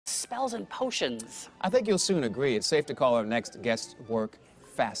spells and potions. I think you'll soon agree. It's safe to call our next guest's work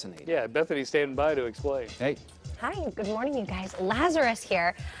fascinating. Yeah, Bethany's standing by to explain. Hey. Hi, good morning, you guys. Lazarus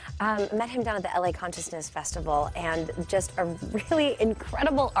here. Met him down at the LA Consciousness Festival, and just a really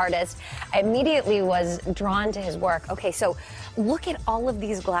incredible artist. I immediately was drawn to his work. Okay, so look at all of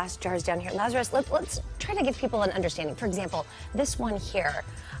these glass jars down here. Lazarus, let's try to give people an understanding. For example, this one here,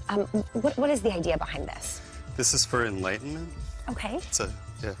 what is the idea behind this? This is for enlightenment. Okay.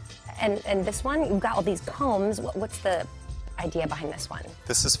 Yeah. And this one, you've got all these combs. What's the idea behind this one?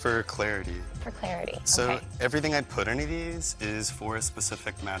 This is for clarity. For clarity, So okay. everything I put into these is for a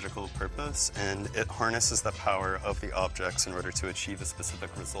specific magical purpose, and it harnesses the power of the objects in order to achieve a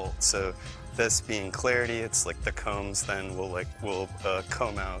specific result. So this being clarity, it's like the combs then will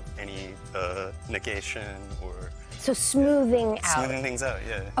comb out any negation or So smoothing out. smoothing things out,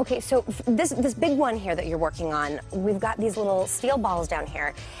 yeah. Okay, so this big one here that you're working on, we've got these little steel balls down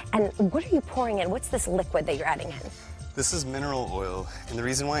here, and what are you pouring in? What's this liquid that you're adding in? This is mineral oil, and the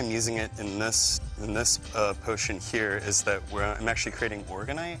reason why I'm using it in this potion here is that I'm actually creating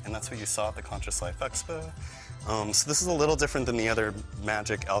orgonite, and that's what you saw at the Conscious Life Expo. So this is a little different than the other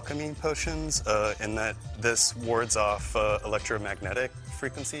magic alchemy potions in that this wards off electromagnetic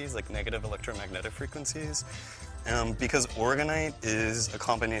frequencies, like negative electromagnetic frequencies. Because orgonite is a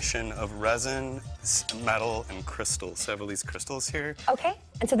combination of resin, metal, and crystals. So I have all these crystals here. Okay,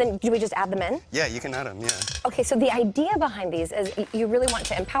 and so then do we just add them in? Yeah, you can add them, yeah. Okay, so the idea behind these is you really want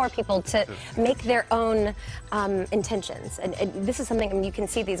to empower people to make their own intentions. And this is something, I mean, you can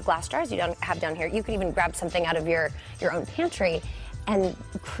see these glass jars you don't have down here. You could even grab something out of your own pantry and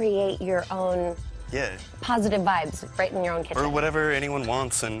create your own positive vibes right in your own kitchen. Or whatever anyone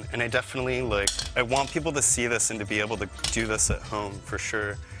wants, and I definitely, I want people to see this and to be able to do this at home, for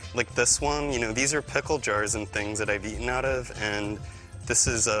sure. Like this one, you know, these are pickle jars and things that I've eaten out of, and this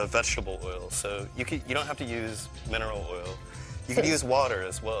is vegetable oil, so you don't have to use mineral oil. You could use water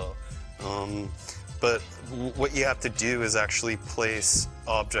as well. But what you have to do is actually place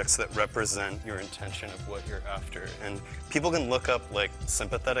objects that represent your intention of what you're after. And people can look up like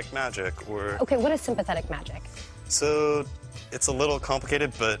sympathetic magic or... Okay, what is sympathetic magic? So it's a little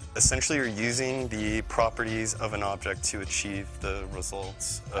complicated, but essentially you're using the properties of an object to achieve the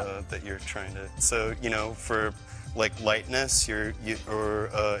results that you're trying to... So, you know, for like lightness or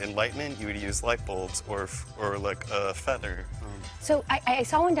enlightenment, you would use light bulbs or like a feather. So I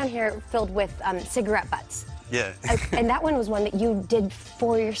saw one down here filled with cigarette butts. Yeah. And that one was one that you did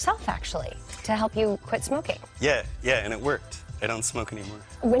for yourself, actually, to help you quit smoking. Yeah, and it worked. I don't smoke anymore.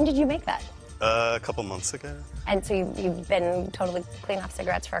 When did you make that? A couple months ago. And so you've been totally clean off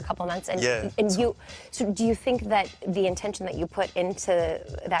cigarettes for a couple months. And, yeah. So do you think that the intention that you put into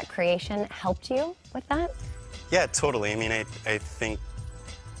that creation helped you with that? Yeah, totally. I mean, I think,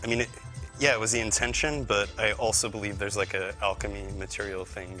 yeah, it was the intention, but I also believe there's like a alchemy material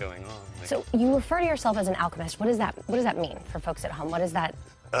thing going on. Like, so you refer to yourself as an alchemist. What does that mean for folks at home? What is that?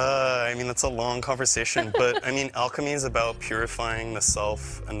 I mean, that's a long conversation, but I mean, alchemy is about purifying the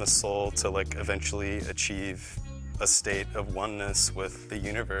self and the soul to like eventually achieve a state of oneness with the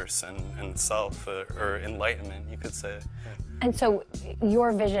universe and self, or enlightenment, you could say. And so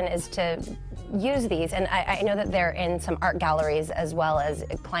your vision is to use these, and I know that they're in some art galleries as well as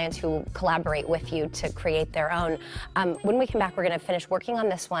clients who collaborate with you to create their own. When we come back, we're going to finish working on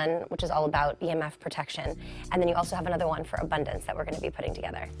this one, which is all about EMF protection, and then you also have another one for abundance that we're going to be putting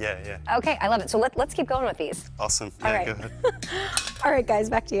together. Yeah. Okay, I love it. So let's keep going with these. Awesome. All Yeah, right. go ahead. All right, guys,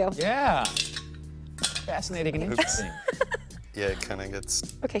 back to you. Yeah. Fascinating and interesting. Yeah, it kind of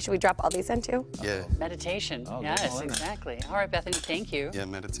gets... Okay, should we drop all these in too? Yeah. Meditation. Oh, Yes, good. exactly. All right, Bethany, thank you. Yeah,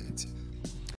 meditate.